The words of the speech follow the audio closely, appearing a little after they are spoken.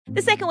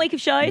The second week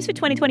of shows for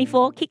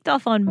 2024 kicked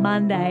off on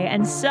Monday,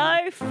 and so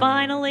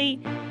finally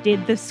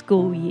did the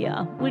school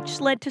year, which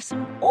led to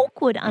some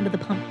awkward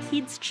under-the-pump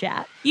kids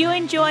chat. You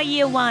enjoy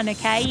year one,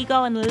 okay? You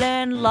go and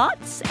learn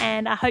lots,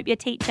 and I hope your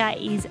teacher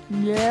is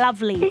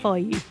lovely for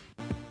you.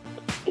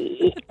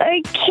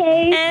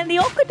 Okay. And the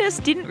awkwardness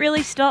didn't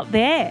really stop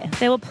there.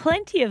 There were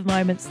plenty of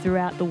moments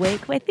throughout the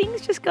week where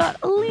things just got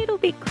a little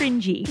bit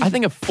cringy. I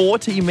think a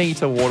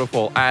 40-metre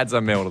waterfall adds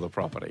 $1 million to the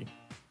property.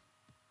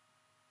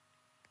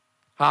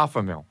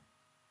 $500,000.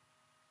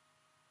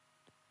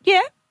 Yeah.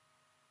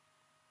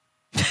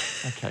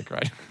 Okay,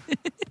 great.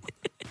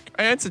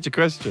 I answered your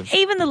question.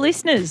 Even the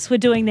listeners were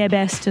doing their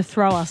best to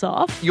throw us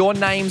off. Your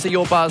names are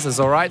your buzzers,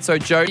 all right? So,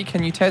 Jody,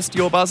 can you test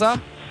your buzzer?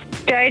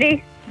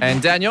 Jody.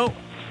 And Daniel?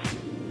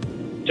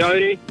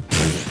 Jody.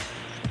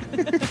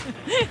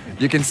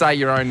 You can say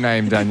your own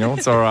name, Daniel.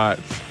 It's all right.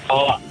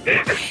 Oh. Are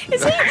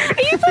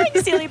you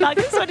playing silly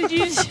buggers, or did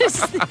you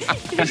just...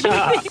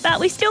 But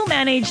we still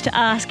managed to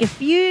ask a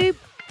few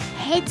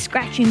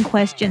head-scratching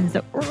questions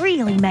that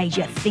really made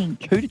you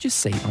think. Who did you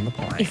see on the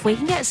plane? If we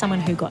can get someone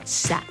who got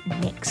sat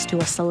next to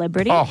a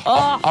celebrity...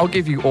 I'll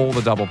give you all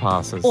the double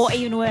passes. Or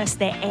even worse,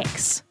 their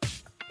ex.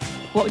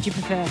 What would you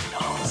prefer?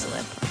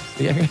 Celeb.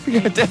 Yeah,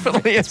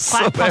 definitely a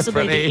Quite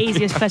possibly the celebrity.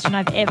 easiest question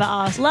I've ever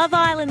asked. Love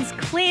Island's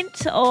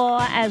Clint,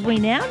 or as we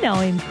now know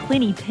him,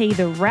 Clinty P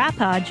the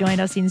rapper, joined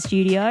us in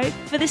studio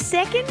for the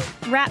second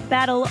rap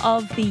battle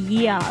of the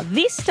year.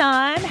 This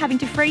time, having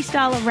to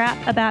freestyle a rap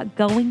about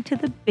going to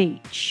the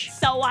beach.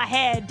 So I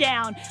head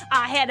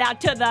out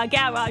to the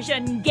garage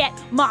and get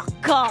my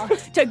car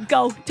to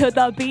go to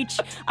the beach.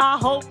 I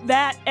hope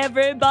that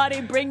everybody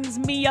brings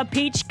me a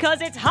peach,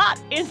 cause it's hot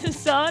in the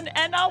sun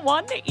and I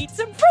want to eat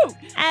some fruit.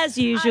 As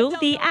usual,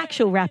 the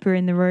actual rapper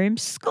in the room,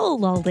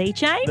 school old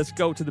E-Chain. Let's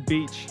go to the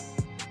beach.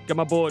 Got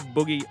my board,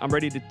 Boogie. I'm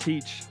ready to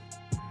teach.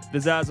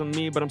 There's eyes on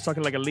me, but I'm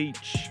sucking like a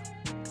leech.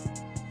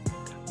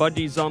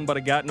 Budgies on, but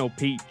I got no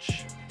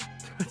peach.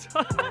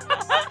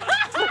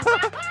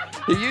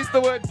 You used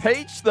the word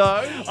peach,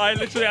 though. I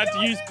literally had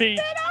to use peach.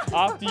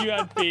 After you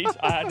had peach,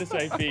 I had to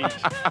say peach.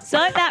 So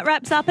that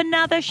wraps up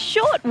another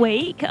short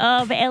week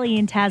of Ellie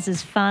and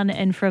Taz's fun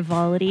and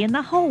frivolity and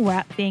the whole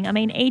rap thing. I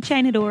mean,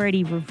 E-Chain had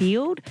already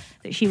revealed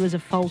that she was a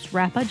false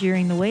rapper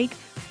during the week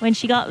when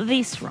she got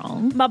this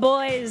wrong. My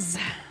boys,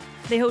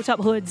 the Hilltop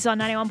Hoods on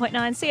 91.9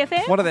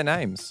 CFM. What are their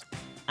names?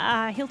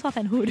 Hilltop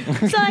and Hood.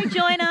 So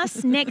join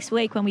us next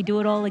week when we do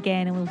it all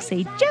again and we'll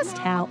see just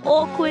how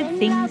awkward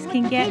things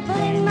can get.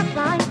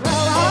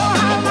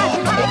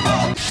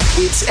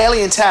 It's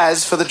Ellie and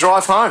Taz for the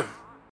drive home.